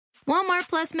Walmart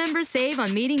Plus members save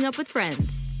on meeting up with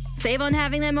friends. Save on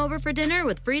having them over for dinner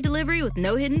with free delivery with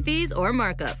no hidden fees or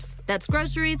markups. That's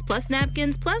groceries, plus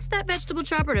napkins, plus that vegetable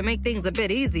chopper to make things a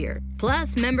bit easier.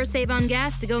 Plus, members save on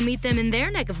gas to go meet them in their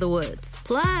neck of the woods.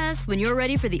 Plus, when you're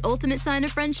ready for the ultimate sign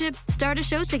of friendship, start a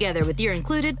show together with your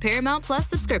included Paramount Plus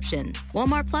subscription.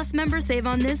 Walmart Plus members save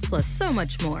on this plus so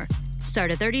much more.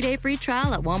 Start a 30-day free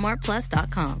trial at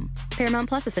walmartplus.com. Paramount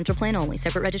Plus Essential Plan only.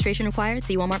 Separate registration required.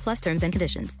 See Walmart Plus terms and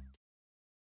conditions.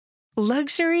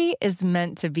 Luxury is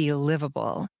meant to be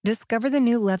livable. Discover the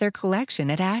new leather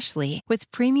collection at Ashley with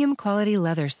premium quality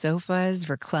leather sofas,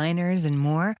 recliners, and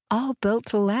more, all built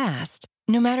to last.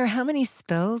 No matter how many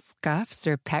spills, scuffs,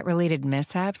 or pet-related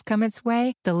mishaps come its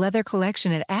way, the leather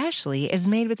collection at Ashley is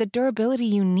made with the durability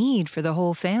you need for the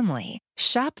whole family.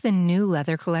 Shop the new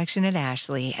leather collection at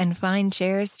Ashley and find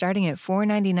chairs starting at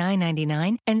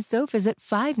 $499.99 and sofas at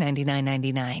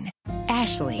 $599.99.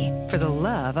 Ashley, for the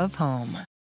love of home.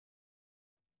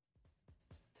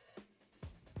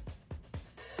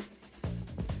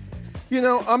 You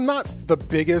know, I'm not the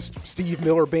biggest Steve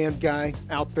Miller Band guy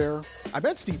out there. I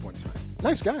met Steve one time.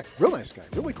 Nice guy. Real nice guy.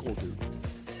 Really cool dude.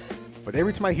 But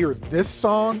every time I hear this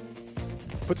song,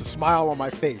 it puts a smile on my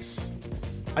face.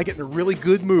 I get in a really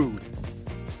good mood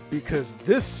because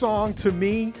this song to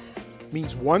me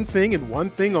means one thing and one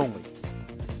thing only.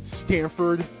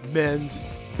 Stanford men's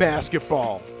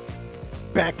basketball.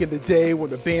 Back in the day when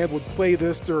the band would play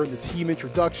this during the team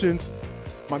introductions,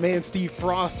 my man Steve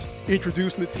Frost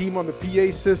introducing the team on the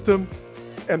PA system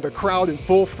and the crowd in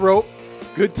full throat.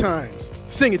 Good times.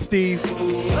 Sing it, Steve.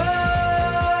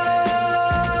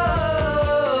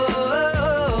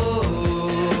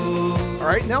 All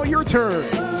right, now your turn.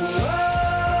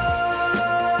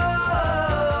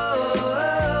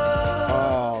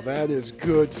 Oh, that is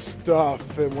good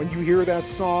stuff. And when you hear that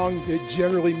song, it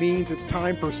generally means it's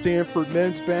time for Stanford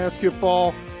men's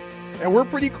basketball. And we're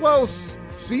pretty close.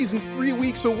 Season's 3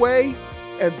 weeks away,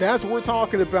 and that's what we're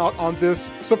talking about on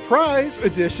this surprise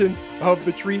edition of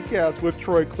the TreeCast with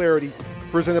Troy Clarity,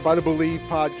 presented by the Believe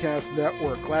Podcast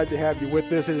Network. Glad to have you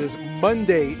with us. It is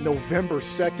Monday, November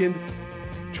 2nd,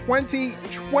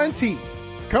 2020.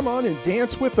 Come on and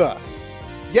dance with us.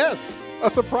 Yes, a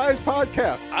surprise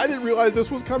podcast. I didn't realize this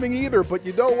was coming either, but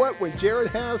you know what? When Jared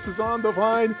Haas is on the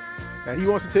line and he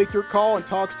wants to take your call and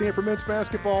talk Stanford men's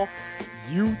basketball,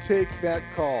 you take that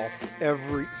call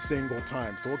every single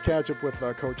time. So we'll catch up with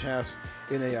Coach Haas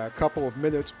in a couple of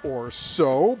minutes or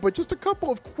so. But just a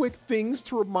couple of quick things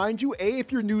to remind you. A,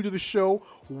 if you're new to the show,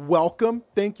 welcome.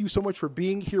 Thank you so much for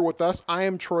being here with us. I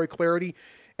am Troy Clarity,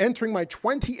 entering my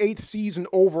 28th season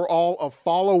overall of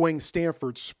following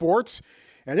Stanford sports.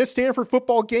 And it's Stanford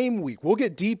football game week. We'll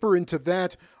get deeper into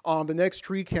that on the next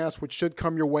TreeCast, which should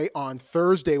come your way on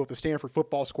Thursday with the Stanford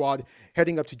football squad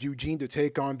heading up to Eugene to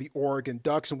take on the Oregon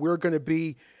Ducks. And we're going to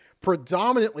be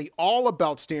predominantly all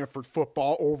about Stanford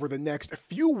football over the next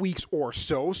few weeks or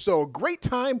so. So a great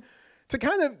time to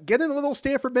kind of get in a little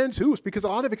Stanford men's hoops because a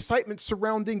lot of excitement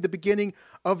surrounding the beginning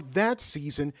of that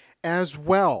season as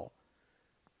well.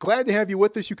 Glad to have you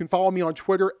with us. You can follow me on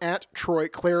Twitter at Troy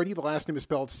Clarity. The last name is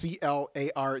spelled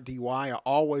Clardy. I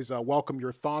always welcome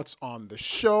your thoughts on the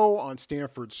show, on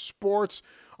Stanford sports,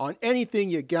 on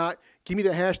anything you got. Give me the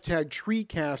hashtag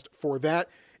TreeCast for that.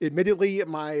 Admittedly,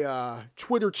 my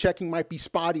Twitter checking might be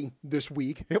spotty this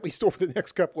week, at least over the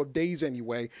next couple of days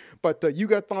anyway. But you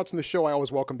got thoughts on the show, I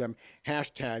always welcome them.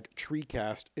 Hashtag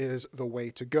TreeCast is the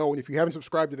way to go. And if you haven't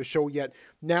subscribed to the show yet,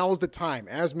 now is the time.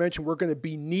 As mentioned, we're going to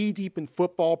be knee-deep in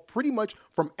football pretty much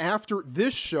from after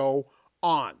this show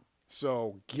on.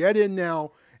 So get in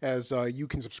now, as you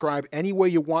can subscribe any way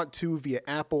you want to via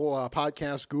Apple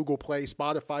Podcasts, Google Play,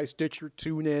 Spotify, Stitcher,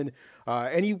 TuneIn.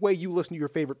 Any way you listen to your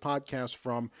favorite podcast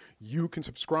from, you can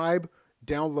subscribe,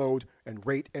 download, and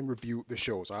rate and review the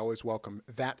shows. I always welcome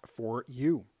that for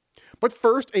you. But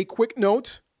first, a quick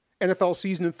note. NFL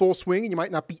season in full swing, and you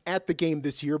might not be at the game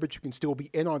this year, but you can still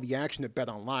be in on the action at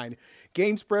BetOnline.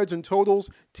 Game spreads and totals,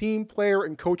 team, player,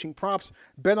 and coaching props.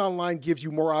 BetOnline gives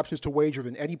you more options to wager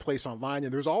than any place online,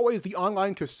 and there's always the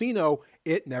online casino.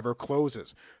 It never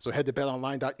closes. So head to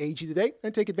betonline.ag today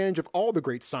and take advantage of all the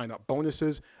great sign-up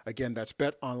bonuses. Again, that's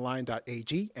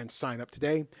betonline.ag and sign up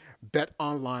today.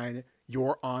 BetOnline,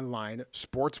 your online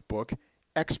sportsbook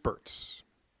experts.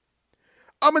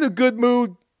 I'm in a good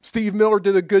mood. Steve Miller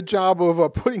did a good job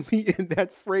of putting me in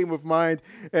that frame of mind.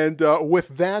 And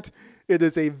with that, it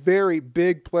is a very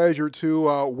big pleasure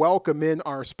to welcome in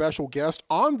our special guest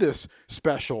on this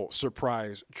special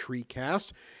surprise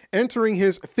TreeCast, entering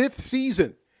his 5th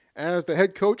season as the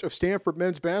head coach of Stanford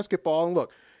men's basketball. And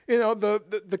look, you know,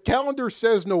 the calendar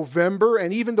says November,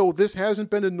 and even though this hasn't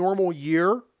been a normal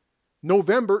year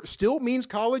November still means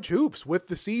college hoops, with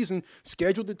the season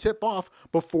scheduled to tip off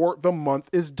before the month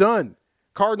is done.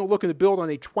 Cardinal looking to build on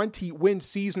a 20-win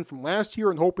season from last year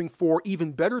and hoping for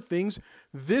even better things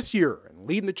this year. And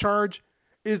leading the charge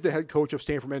is the head coach of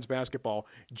Stanford men's basketball,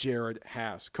 Jerod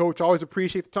Haase. Coach, always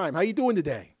appreciate the time. How you doing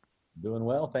today? Doing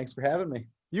well. Thanks for having me.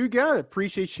 You got it.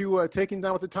 Appreciate you taking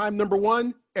down with the time. Number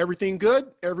one, everything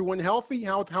good? Everyone healthy?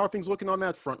 How are things looking on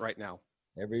that front right now?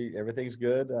 Everything's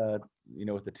good.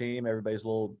 With the team, everybody's a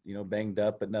little, banged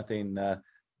up, but nothing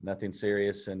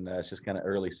serious. And it's just kind of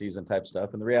early season type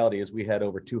stuff. And the reality is we had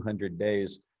over 200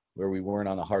 days where we weren't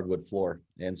on a hardwood floor.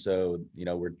 And so,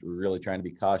 we're really trying to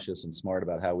be cautious and smart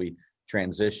about how we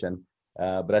transition.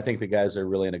 But I think the guys are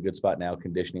really in a good spot now.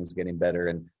 Conditioning's getting better,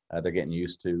 and they're getting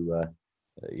used to,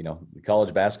 the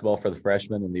college basketball for the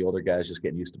freshmen, and the older guys just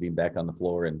getting used to being back on the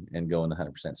floor and going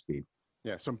 100% speed.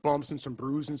 Yeah, some bumps and some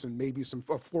bruises and maybe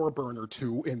a floor burn or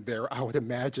two in there, I would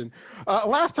imagine.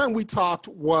 Last time we talked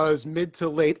was mid to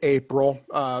late April.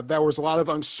 There was a lot of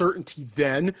uncertainty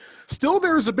then. Still,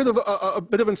 there's a bit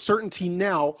of uncertainty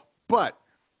now, but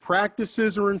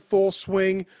practices are in full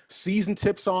swing. Season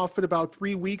tips off in about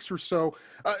 3 weeks or so.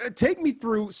 Take me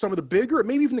through some of the bigger,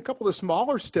 maybe even a couple of the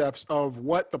smaller steps of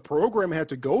what the program had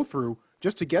to go through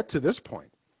just to get to this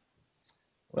point.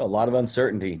 Well, a lot of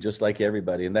uncertainty, just like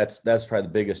everybody, and that's probably the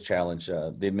biggest challenge.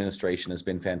 The administration has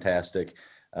been fantastic.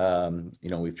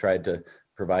 We've tried to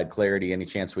provide clarity any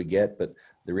chance we get, but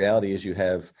the reality is you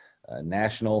have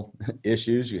national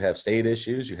issues, you have state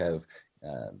issues, you have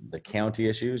the county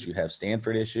issues, you have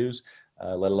Stanford issues,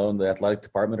 let alone the athletic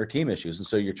department or team issues, and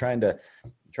so you're trying to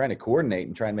coordinate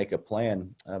and try and make a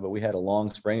plan. But we had a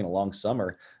long spring and a long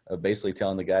summer of basically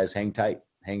telling the guys, hang tight,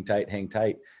 hang tight, hang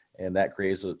tight. And that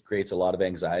creates a lot of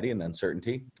anxiety and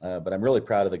uncertainty. But I'm really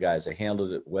proud of the guys. They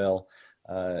handled it well.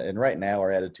 And right now our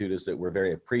attitude is that we're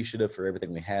very appreciative for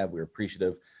everything we have. We're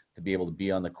appreciative to be able to be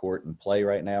on the court and play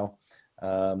right now.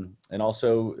 And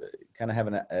also kind of have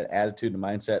an attitude and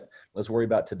mindset, let's worry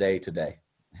about today.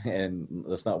 And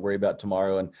let's not worry about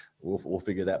tomorrow. And we'll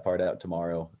figure that part out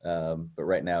tomorrow. But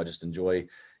right now, just enjoy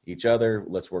each other.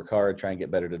 Let's work hard, try and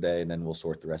get better today, and then we'll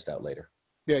sort the rest out later.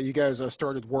 Yeah, you guys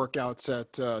started workouts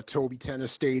at Toby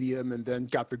Tennis Stadium, and then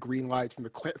got the green light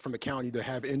from the county to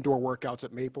have indoor workouts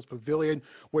at Maples Pavilion,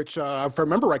 which, if I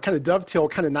remember right, kind of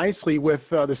dovetailed kind of nicely with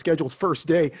the scheduled first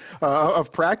day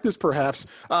of practice, perhaps.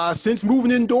 Since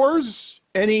moving indoors,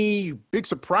 any big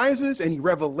surprises, any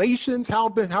revelations?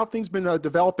 How have things been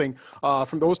developing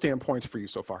from those standpoints for you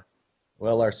so far?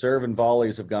 Well, our serve and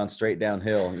volleys have gone straight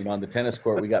downhill. On the tennis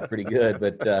court, we got pretty good,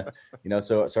 but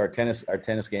so our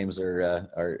tennis games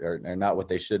are not what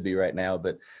they should be right now.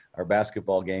 But our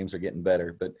basketball games are getting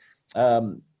better. But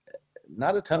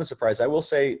not a ton of surprise. I will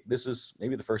say this is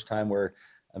maybe the first time where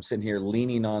I'm sitting here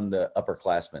leaning on the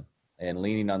upperclassmen and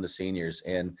leaning on the seniors,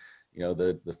 and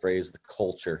the phrase, the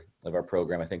culture of our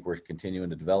program. I think we're continuing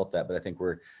to develop that, but I think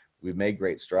we've made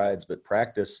great strides. But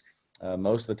practice.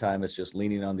 Most of the time it's just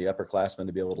leaning on the upperclassmen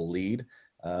to be able to lead.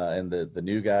 And the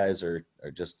new guys are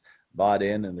just bought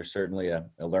in, and there's certainly a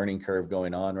learning curve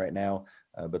going on right now,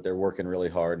 but they're working really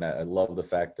hard. And I love the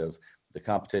fact of the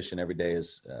competition every day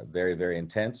is very, very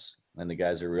intense, and the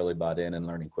guys are really bought in and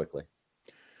learning quickly.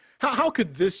 How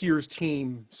could this year's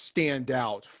team stand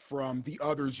out from the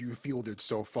others you fielded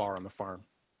so far on the farm?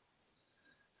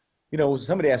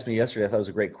 Somebody asked me yesterday, I thought it was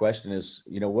a great question, is,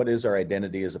 what is our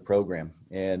identity as a program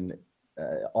and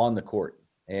on the court?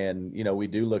 And, we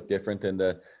do look different than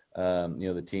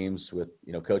the teams with,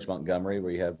 Coach Montgomery,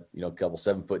 where you have, a couple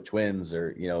 7-foot twins,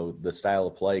 or, the style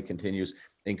of play continues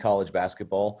in college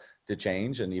basketball to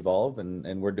change and evolve.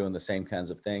 And we're doing the same kinds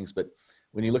of things. But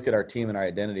when you look at our team and our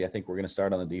identity, I think we're going to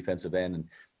start on the defensive end.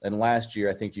 And last year,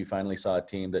 I think you finally saw a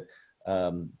team that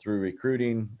through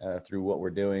recruiting, through what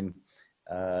we're doing,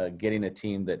 getting a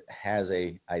team that has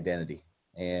a identity.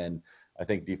 And I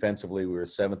think defensively, we were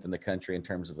 7th in the country in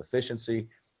terms of efficiency,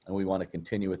 and we want to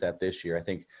continue with that this year. I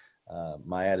think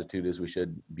my attitude is we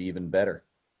should be even better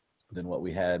than what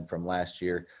we had from last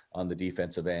year on the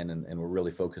defensive end, and we're really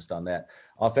focused on that.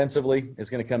 Offensively, it's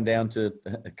going to come down to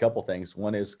a couple things.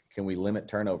 One is, can we limit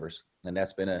turnovers? And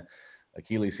that's been a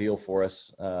Achilles heel for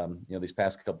us, these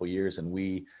past couple of years. And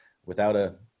we, without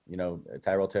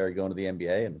Tyrell Terry going to the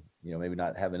NBA and, maybe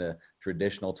not having a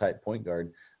traditional type point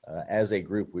guard, as a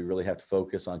group, we really have to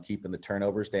focus on keeping the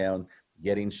turnovers down,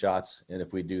 getting shots. And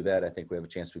if we do that, I think we have a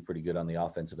chance to be pretty good on the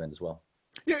offensive end as well.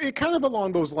 Yeah, it kind of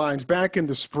along those lines. Back in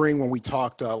the spring when we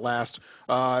talked last,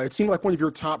 it seemed like one of your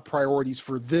top priorities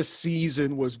for this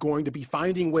season was going to be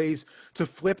finding ways to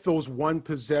flip those one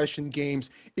possession games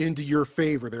into your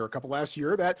favor. There were a couple last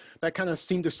year that kind of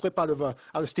seemed to slip out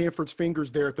of Stanford's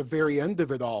fingers there at the very end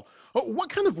of it all. What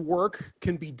kind of work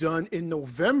can be done in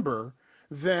November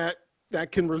that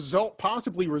can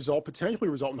potentially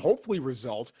result, and hopefully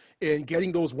result in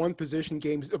getting those one possession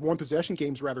games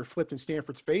flipped in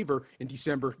Stanford's favor in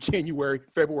December, January,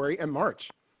 February, and March?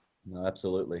 No,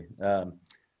 absolutely.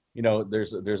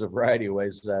 There's a variety of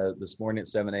ways. This morning at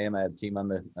 7 a.m., I had a team on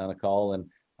a call, and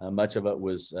much of it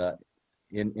was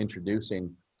in introducing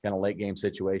kind of late game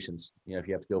situations. If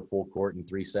you have to go full court in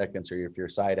 3 seconds, or if you're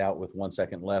side out with 1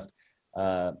 second left,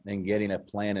 and getting a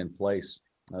plan in place.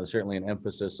 Certainly an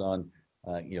emphasis on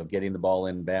getting the ball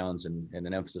in bounds, and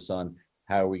an emphasis on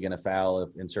how are we going to foul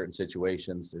in certain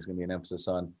situations. There's going to be an emphasis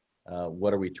on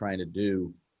what are we trying to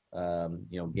do,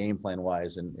 game plan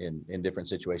wise in different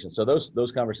situations. So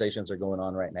those conversations are going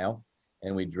on right now,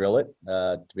 and we drill it.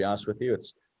 To be honest with you,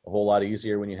 it's a whole lot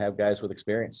easier when you have guys with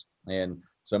experience, and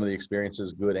some of the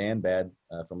experiences, good and bad,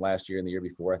 from last year and the year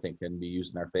before, I think can be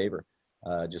used in our favor.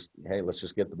 Let's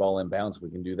just get the ball in bounds. If we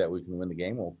can do that, we can win the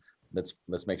game. Well,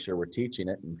 let's make sure we're teaching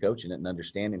it and coaching it and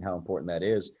understanding how important that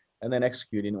is, and then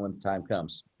executing it when the time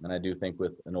comes. And I do think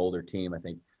with an older team, I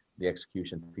think the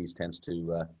execution piece tends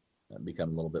to become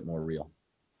a little bit more real.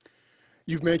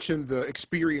 You've mentioned the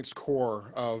experienced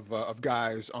core of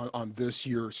guys on this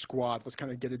year's squad. Let's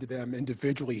kind of get into them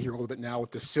individually here a little bit now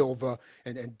with De Silva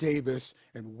and Davis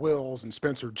and Wills and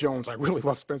Spencer Jones. I really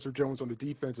love Spencer Jones on the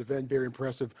defensive end. Very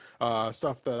impressive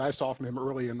stuff that I saw from him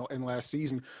early in last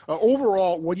season.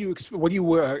 Overall, what are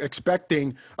you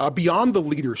expecting beyond the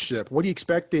leadership? What are you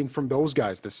expecting from those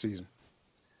guys this season?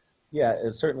 Yeah,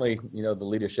 it's certainly, the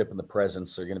leadership and the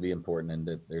presence are going to be important, and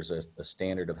that there's a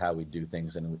standard of how we do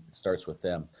things, and it starts with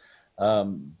them.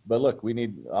 But look, we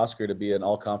need Oscar to be an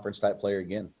all-conference type player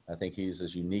again. I think he's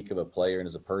as unique of a player and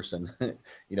as a person, in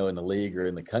the league or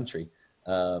in the country,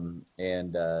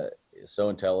 and so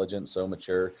intelligent, so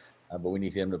mature. But we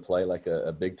need him to play like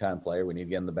a big-time player. We need to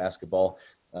get him the basketball,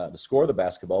 to score the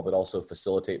basketball, but also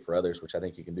facilitate for others, which I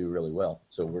think he can do really well.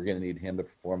 So we're going to need him to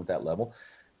perform at that level.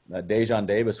 Dejon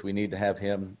Davis, we need to have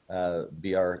him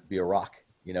be a rock,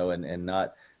 and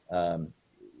not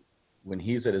when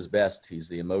he's at his best, he's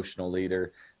the emotional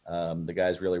leader. The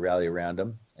guys really rally around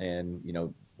him, and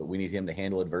but we need him to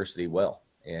handle adversity well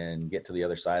and get to the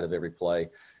other side of every play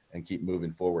and keep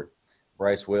moving forward.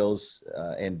 Bryce Wills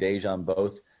and Dejon,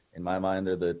 both in my mind,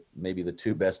 are maybe the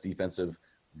two best defensive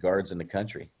guards in the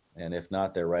country, and if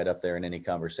not, they're right up there in any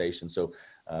conversation. So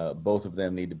both of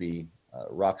them need to be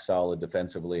rock solid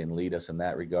defensively and lead us in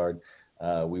that regard.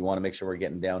 We want to make sure we're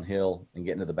getting downhill and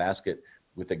getting to the basket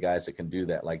with the guys that can do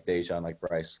that, like Dejon, like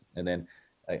Bryce. And then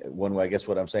one way, I guess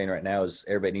what I'm saying right now is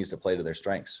everybody needs to play to their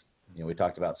strengths. We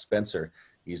talked about Spencer.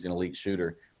 He's an elite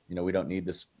shooter. We don't need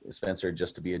this Spencer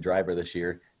just to be a driver this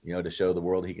year, to show the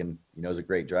world he can, is a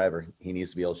great driver. He needs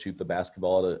to be able to shoot the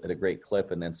basketball at a great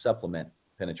clip and then supplement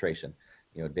penetration.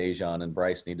 Dejon and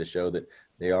Bryce need to show that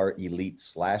they are elite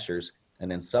slashers, and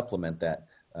then supplement that,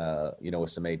 with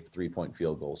some 8 3-point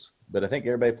field goals. But I think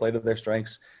everybody play to their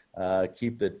strengths,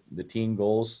 keep the team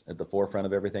goals at the forefront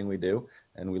of everything we do,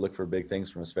 and we look for big things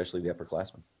from especially the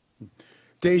upperclassmen.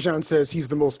 Dejon says he's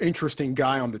the most interesting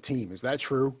guy on the team. Is that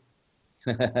true?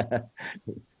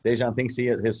 Dejon thinks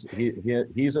he's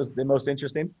the most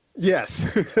interesting?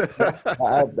 Yes.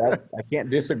 I can't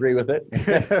disagree with it.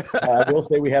 I will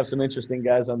say we have some interesting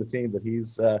guys on the team, but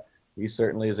he's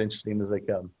certainly as interesting as they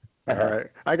come. All right.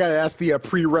 I got to ask the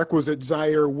prerequisite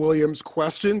Zaire Williams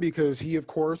question, because he, of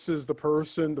course, is the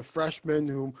freshman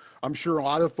whom I'm sure a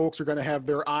lot of folks are going to have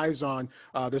their eyes on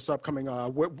this upcoming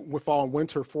fall and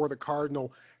winter for the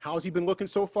Cardinal. How's he been looking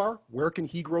so far? Where can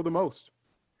he grow the most?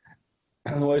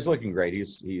 Well, he's looking great.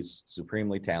 He's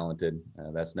supremely talented.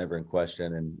 That's never in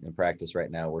question. And in practice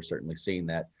right now, we're certainly seeing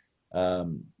that.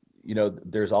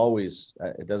 There's always,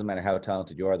 it doesn't matter how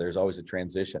talented you are, there's always a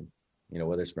transition.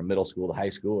 Whether it's from middle school to high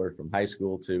school, or from high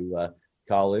school to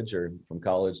college, or from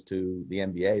college to the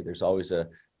NBA, there's always a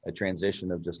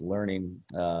transition of just learning.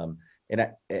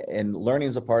 And learning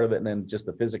is a part of it. And then just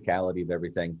the physicality of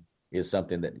everything is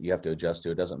something that you have to adjust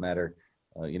to. It doesn't matter,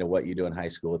 what you do in high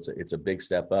school. It's a big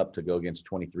step up to go against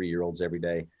 23-year-olds every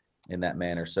day in that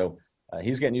manner. So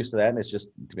he's getting used to that. And it's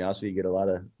just, to be honest with you, you get a lot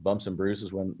of bumps and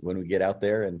bruises when we get out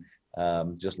there, and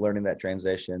just learning that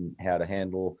transition, how to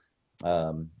handle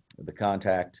the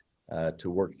contact, to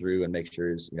work through and make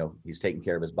sure he's taking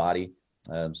care of his body,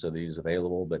 so that he's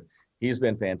available. But he's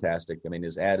been fantastic. I mean,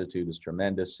 his attitude is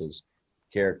tremendous. His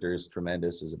character is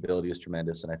tremendous. His ability is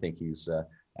tremendous. And I think he's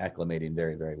acclimating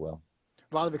very, very well.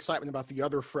 A lot of excitement about the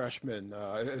other freshmen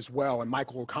as well. And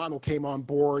Michael O'Connell came on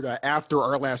board after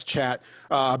our last chat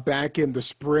back in the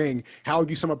spring. How would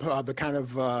you sum up the kind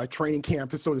of training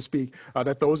camp, so to speak,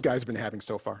 that those guys have been having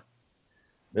so far?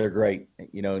 They're great.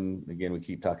 And again, we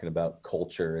keep talking about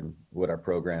culture and what our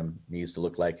program needs to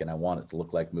look like, and I want it to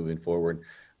look like moving forward.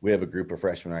 We have a group of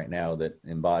freshmen right now that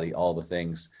embody all the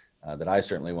things that I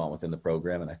certainly want within the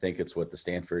program, and I think it's what the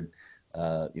Stanford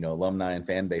alumni and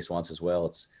fan base wants as well.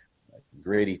 It's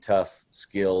gritty, tough,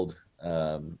 skilled,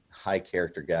 high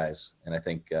character guys. And I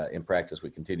think in practice, we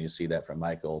continue to see that from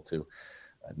Michael to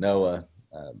Noah,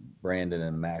 Brandon,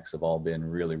 and Max have all been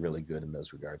really, really good in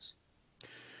those regards.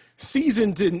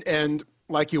 Season didn't end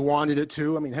like you wanted it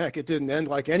to. I mean, heck, it didn't end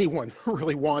like anyone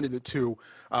really wanted it to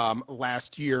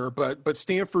last year. But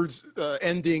Stanford's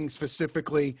ending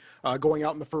specifically, going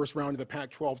out in the first round of the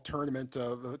Pac-12 tournament,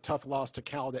 a tough loss to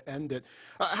Cal to end it.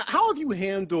 How have you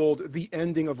handled the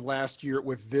ending of last year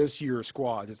with this year's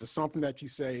squad? Is this something that you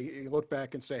say, you look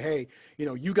back and say, hey,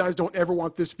 you guys don't ever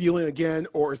want this feeling again,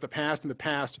 or is the past in the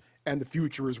past and the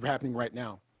future is happening right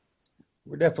now?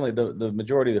 We're definitely, the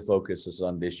majority of the focus is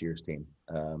on this year's team.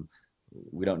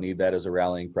 We don't need that as a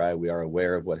rallying cry. We are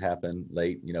aware of what happened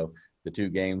late. The 2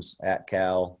 games at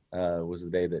Cal was the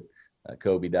day that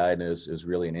Kobe died, and it was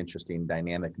really an interesting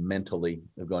dynamic mentally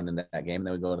of going into that game.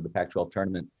 Then we go into the Pac-12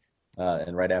 tournament,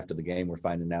 and right after the game, we're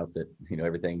finding out that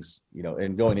everything's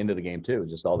and going into the game too,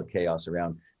 just all the chaos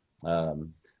around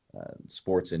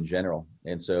sports in general.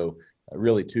 And so,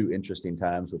 really 2 interesting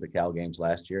times with the Cal games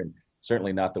last year, and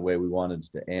certainly not the way we wanted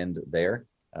to end there.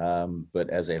 But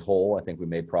as a whole, I think we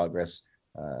made progress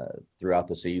throughout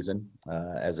the season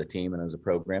as a team and as a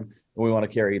program. And we want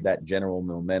to carry that general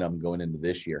momentum going into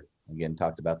this year. Again,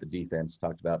 talked about the defense,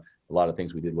 talked about a lot of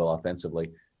things we did well offensively.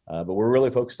 But we're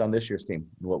really focused on this year's team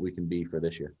and what we can be for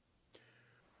this year.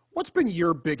 What's been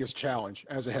your biggest challenge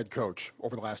as a head coach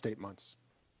over the last 8 months?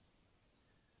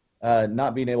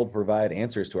 Not being able to provide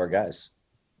answers to our guys.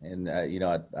 And,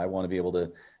 I want to be able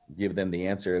to give them the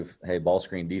answer of, hey, ball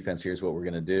screen defense, here's what we're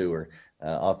going to do. Or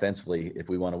offensively, if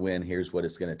we want to win, here's what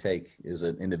it's going to take. As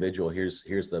an individual, here's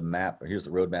the map, or here's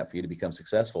the roadmap for you to become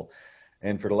successful.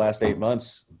 And for the last 8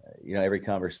 months, every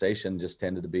conversation just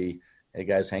tended to be, hey,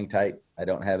 guys, hang tight. I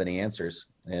don't have any answers.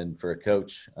 And for a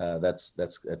coach, that's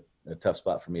a tough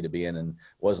spot for me to be in, and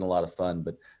wasn't a lot of fun,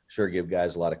 but sure give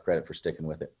guys a lot of credit for sticking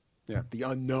with it. Yeah, the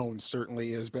unknown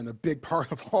certainly has been a big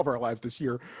part of all of our lives this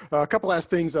year. A couple last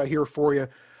things here for you.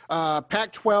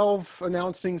 Pac-12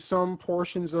 announcing some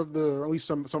portions of or at least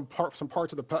some parts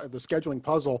of the scheduling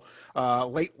puzzle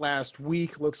late last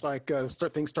week. Looks like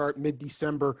things start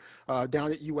mid-December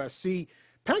down at USC.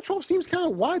 Pac-12 seems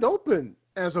kind of wide open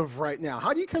as of right now.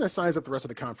 How do you kind of size up the rest of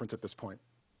the conference at this point?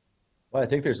 Well, I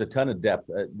think there's a ton of depth.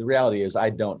 The reality is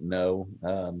I don't know.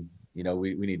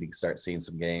 We need to start seeing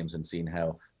some games and seeing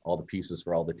how all the pieces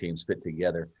for all the teams fit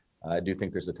together. I do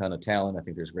think there's a ton of talent. I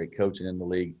think there's great coaching in the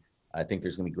league. I think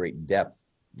there's going to be great depth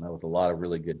with a lot of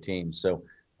really good teams. So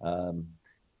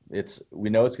we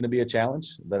know it's going to be a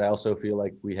challenge, but I also feel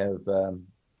like we have, a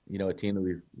team that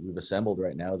we've assembled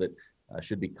right now that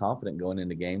should be confident going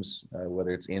into games,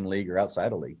 whether it's in league or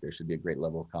outside of league. There should be a great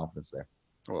level of confidence there.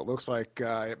 Well, it looks like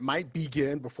it might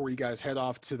begin before you guys head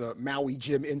off to the Maui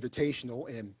Gym Invitational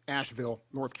in Asheville,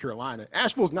 North Carolina.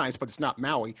 Asheville's nice, but it's not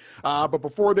Maui. But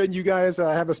before then, you guys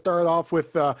have a start off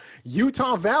with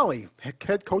Utah Valley,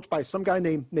 head coached by some guy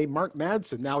named Mark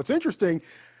Madsen. Now, it's interesting.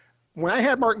 When I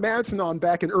had Mark Madsen on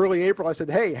back in early April, I said,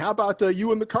 hey, how about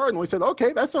you and the Cardinal? He said,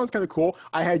 okay, that sounds kind of cool.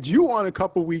 I had you on a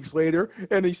couple weeks later,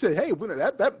 and he said, hey,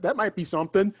 that might be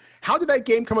something. How did that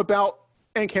game come about,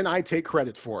 and can I take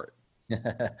credit for it?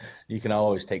 You can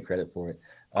always take credit for it.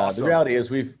 Awesome. The reality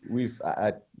is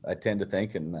I tend to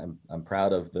think, and I'm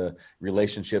proud of the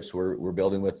relationships we're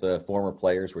building with the former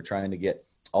players. We're trying to get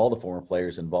all the former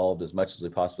players involved as much as we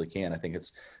possibly can. I think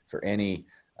it's for any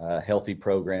healthy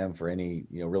program, for any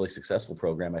really successful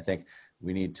program. I think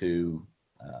we need to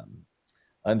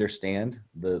understand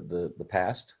the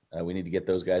past. We need to get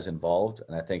those guys involved,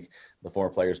 and I think the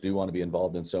former players do want to be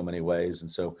involved in so many ways.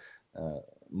 And so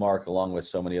Mark, along with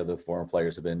so many other former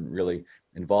players, have been really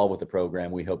involved with the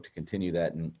program. We hope to continue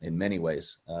that in many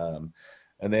ways. And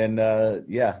then,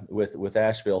 with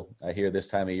Asheville, I hear this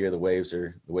time of year the waves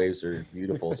are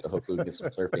beautiful. So hopefully we get some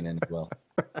surfing in as well.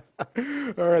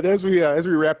 All right, as we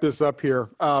wrap this up here,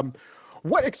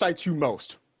 what excites you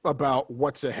most about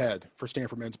what's ahead for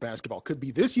Stanford men's basketball? Could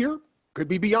be this year, could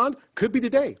be beyond, could be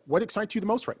today. What excites you the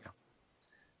most right now?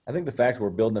 I think the fact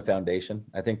we're building a foundation.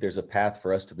 I think there's a path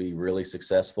for us to be really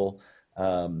successful.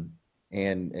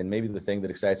 And maybe the thing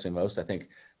that excites me most, I think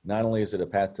not only is it a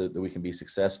path that we can be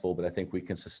successful, but I think we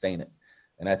can sustain it.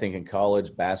 And I think in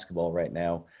college basketball right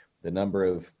now, the number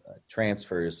of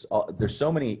transfers, there's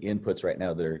so many inputs right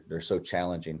now that are so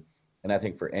challenging. And I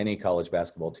think for any college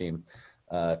basketball team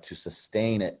to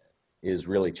sustain it is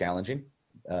really challenging.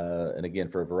 And again,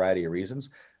 for a variety of reasons.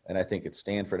 And I think at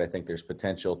Stanford, I think there's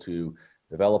potential to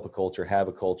develop a culture, have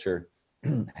a culture,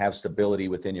 have stability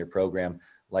within your program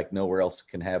like nowhere else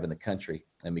can have in the country.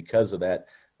 And because of that,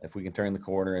 if we can turn the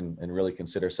corner and really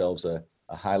consider ourselves a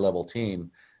high-level team,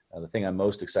 the thing I'm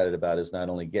most excited about is not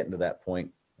only getting to that point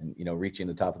and, reaching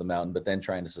the top of the mountain, but then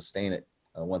trying to sustain it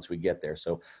once we get there.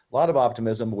 So a lot of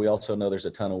optimism, but we also know there's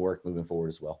a ton of work moving forward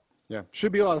as well. Yeah,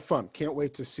 should be a lot of fun. Can't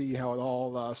wait to see how it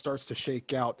all starts to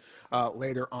shake out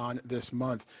later on this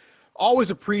month.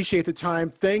 Always appreciate the time.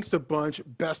 Thanks a bunch.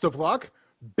 Best of luck.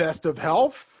 Best of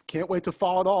health. Can't wait to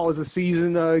follow it all as the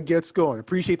season gets going.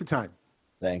 Appreciate the time.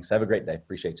 Thanks. Have a great day.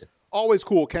 Appreciate you. Always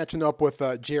cool catching up with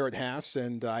Jared Haase,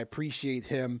 and I appreciate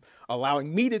him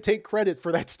allowing me to take credit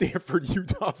for that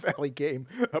Stanford-Utah Valley game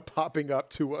popping up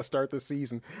to start the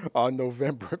season on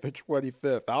November the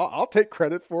 25th. I'll take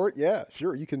credit for it. Yeah,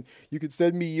 sure. You can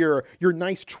send me your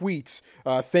nice tweets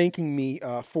thanking me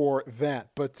for that.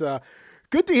 But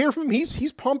good to hear from him.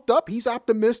 He's pumped up. He's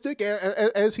optimistic,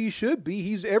 as he should be.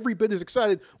 He's every bit as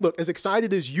excited. Look, as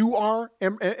excited as you are,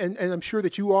 and I'm sure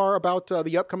that you are about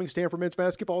the upcoming Stanford men's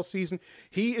basketball season,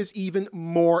 he is even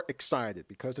more excited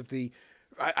because of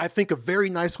I think, a very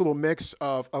nice little mix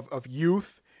of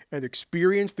youth and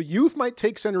experience. The youth might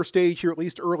take center stage here, at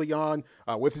least early on,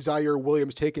 with Zaire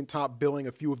Williams taking top billing,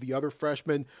 a few of the other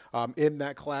freshmen in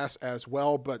that class as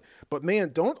well. But man,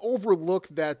 don't overlook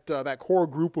that core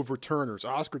group of returners.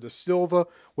 Oscar Da Silva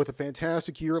with a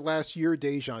fantastic year last year,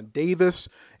 Dejon Davis,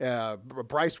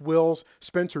 Bryce Wills,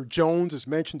 Spencer Jones, as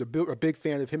mentioned, a big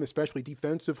fan of him, especially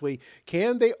defensively.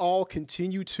 Can they all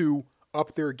continue to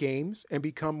up their games and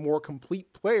become more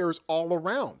complete players all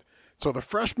around? So the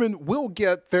freshmen will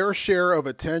get their share of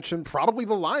attention, probably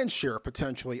the lion's share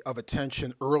potentially of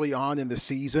attention early on in the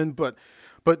season, but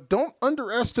don't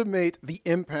underestimate the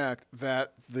impact that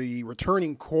the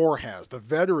returning core has, the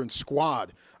veteran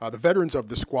squad, the veterans of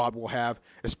the squad will have,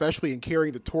 especially in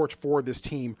carrying the torch for this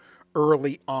team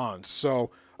early on. So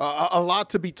a lot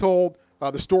to be told.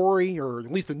 The story, or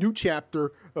at least the new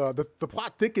chapter, the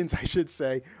plot thickens, I should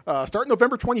say, starting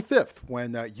November 25th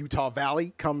when Utah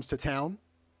Valley comes to town.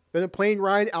 Then a plane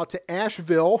ride out to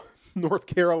Asheville, North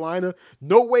Carolina.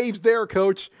 No waves there,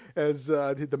 Coach, as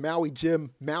the Maui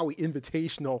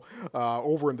Invitational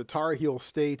over in the Tar Heel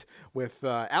State, with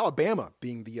Alabama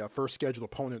being the first scheduled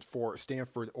opponent for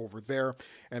Stanford over there.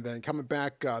 And then coming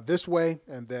back this way,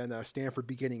 and then Stanford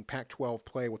beginning Pac-12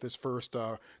 play with his first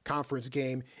conference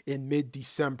game in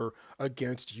mid-December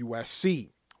against USC.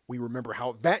 We remember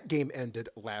how that game ended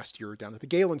last year down at the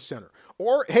Galen Center.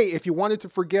 Or, hey, if you wanted to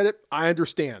forget it, I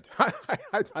understand.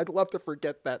 I'd love to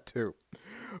forget that too.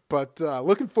 But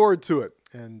looking forward to it,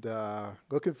 and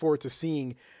looking forward to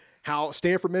seeing how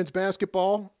Stanford men's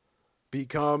basketball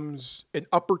becomes an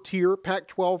upper-tier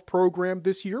Pac-12 program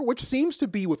this year, which seems to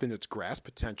be within its grasp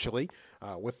potentially,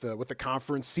 with the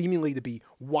conference seemingly to be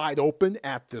wide open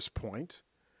at this point.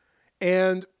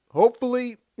 And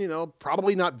hopefully,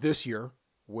 probably not this year,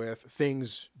 with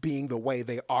things being the way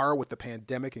they are with the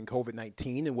pandemic and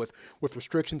COVID-19 and with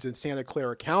restrictions in Santa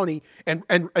Clara County. And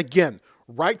again,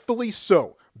 rightfully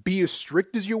so. Be as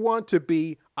strict as you want to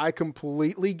be. I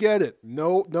completely get it.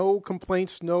 No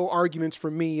complaints, no arguments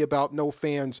from me about no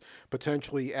fans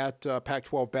potentially at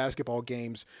Pac-12 basketball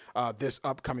games this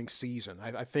upcoming season.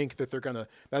 I think that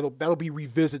that'll be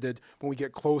revisited when we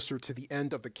get closer to the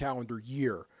end of the calendar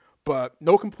year. But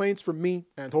no complaints from me,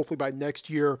 and hopefully by next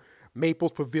year,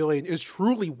 Maples Pavilion is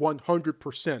truly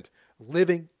 100%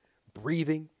 living,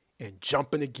 breathing, and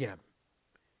jumping again.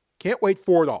 Can't wait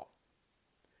for it all.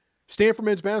 Stanford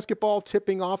men's basketball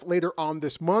tipping off later on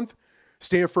this month.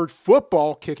 Stanford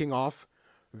football kicking off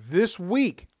this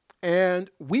week.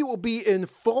 And we will be in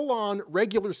full-on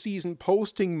regular season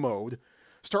posting mode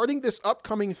starting this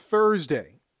upcoming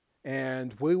Thursday.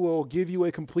 And we will give you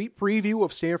a complete preview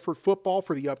of Stanford football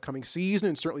for the upcoming season,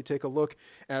 and certainly take a look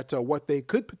at what they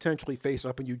could potentially face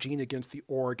up in Eugene against the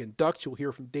Oregon Ducks. You'll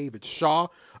hear from David Shaw.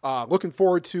 Looking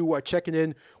forward to checking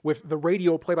in with the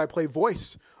radio play-by-play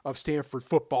voice of Stanford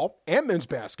football and men's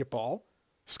basketball,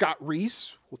 Scott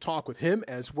Reese. We'll talk with him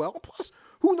as well. Plus,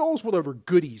 who knows whatever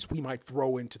goodies we might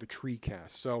throw into the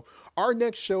TreeCast. So our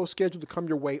next show is scheduled to come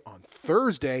your way on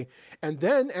Thursday, and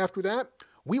then after that,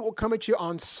 we will come at you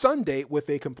on Sunday with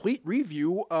a complete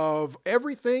review of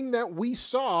everything that we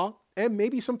saw and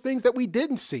maybe some things that we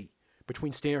didn't see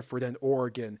between Stanford and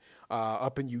Oregon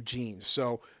up in Eugene.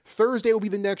 So Thursday will be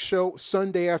the next show,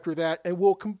 Sunday after that, and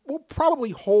we'll probably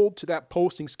hold to that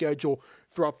posting schedule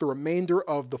throughout the remainder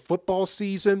of the football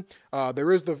season.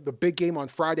 There is the big game on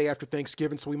Friday after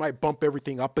Thanksgiving, so we might bump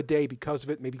everything up a day because of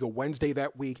it, maybe go Wednesday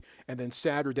that week and then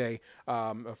Saturday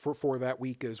for that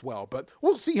week as well. But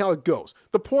we'll see how it goes.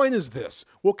 The point is this.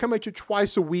 We'll come at you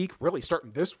twice a week, really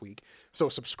starting this week. So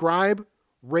subscribe,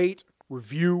 rate,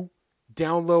 review,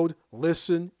 download,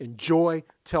 listen, enjoy,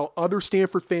 tell other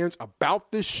Stanford fans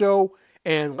about this show,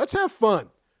 and let's have fun.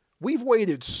 We've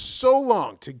waited so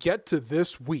long to get to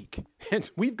this week, and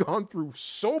we've gone through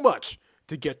so much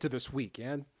to get to this week,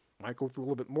 and might go through a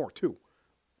little bit more too.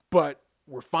 But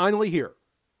we're finally here.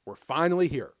 We're finally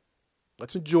here.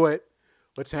 Let's enjoy it.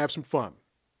 Let's have some fun.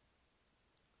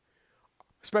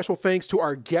 Special thanks to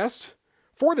our guest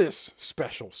for this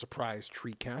special surprise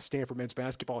TreeCast, Stanford men's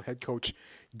basketball head coach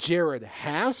Jerod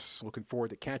Haase. Looking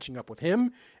forward to catching up with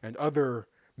him and other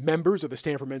members of the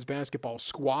Stanford men's basketball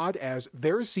squad as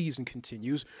their season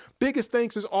continues. Biggest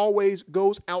thanks, as always,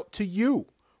 goes out to you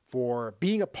for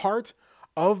being a part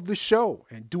of the show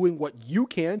and doing what you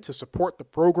can to support the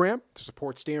program, to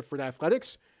support Stanford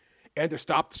athletics, and to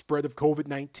stop the spread of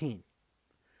COVID-19.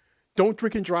 Don't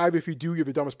drink and drive. If you do, you're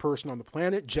the dumbest person on the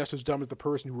planet, just as dumb as the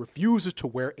person who refuses to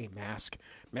wear a mask.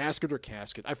 Mask it or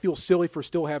casket. I feel silly for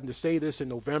still having to say this in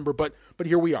November, but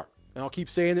here we are. And I'll keep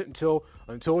saying it until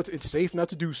it's safe not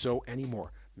to do so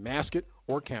anymore. Mask it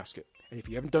or casket. And if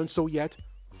you haven't done so yet,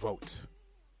 vote.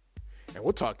 And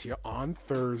we'll talk to you on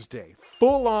Thursday.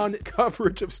 Full-on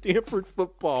coverage of Stanford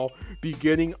football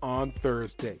beginning on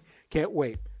Thursday. Can't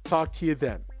wait. Talk to you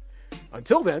then.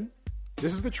 Until then,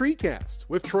 this is the TreeCast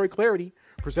with Troy Clarity,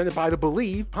 presented by the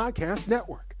Believe Podcast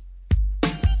Network.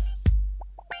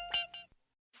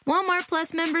 Walmart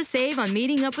Plus members save on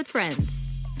meeting up with friends.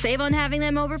 Save on having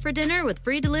them over for dinner with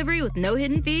free delivery with no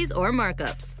hidden fees or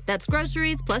markups. That's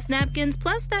groceries plus napkins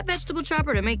plus that vegetable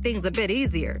chopper to make things a bit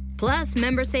easier. Plus,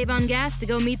 members save on gas to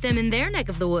go meet them in their neck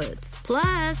of the woods.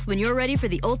 Plus, when you're ready for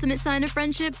the ultimate sign of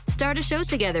friendship, start a show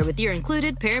together with your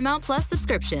included Paramount Plus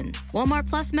subscription. Walmart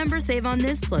Plus members save on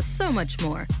this plus so much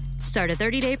more. Start a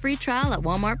 30-day free trial at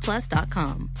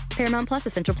walmartplus.com. Paramount Plus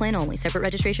Essential Plan only. Separate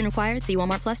registration required. See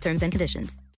Walmart Plus terms and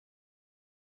conditions.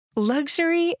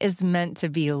 Luxury is meant to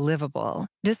be livable.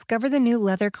 Discover the new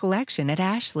leather collection at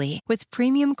Ashley with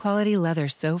premium quality leather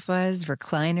sofas,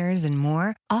 recliners, and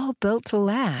more, all built to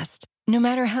last. No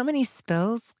matter how many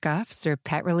spills, scuffs, or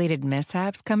pet-related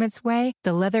mishaps come its way,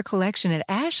 the leather collection at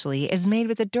Ashley is made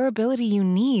with the durability you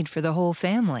need for the whole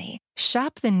family.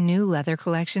 Shop the new leather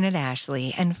collection at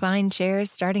Ashley and find chairs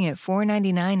starting at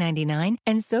 $499.99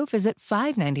 and sofas at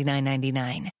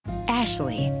 $599.99.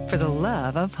 Ashley, for the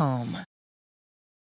love of home.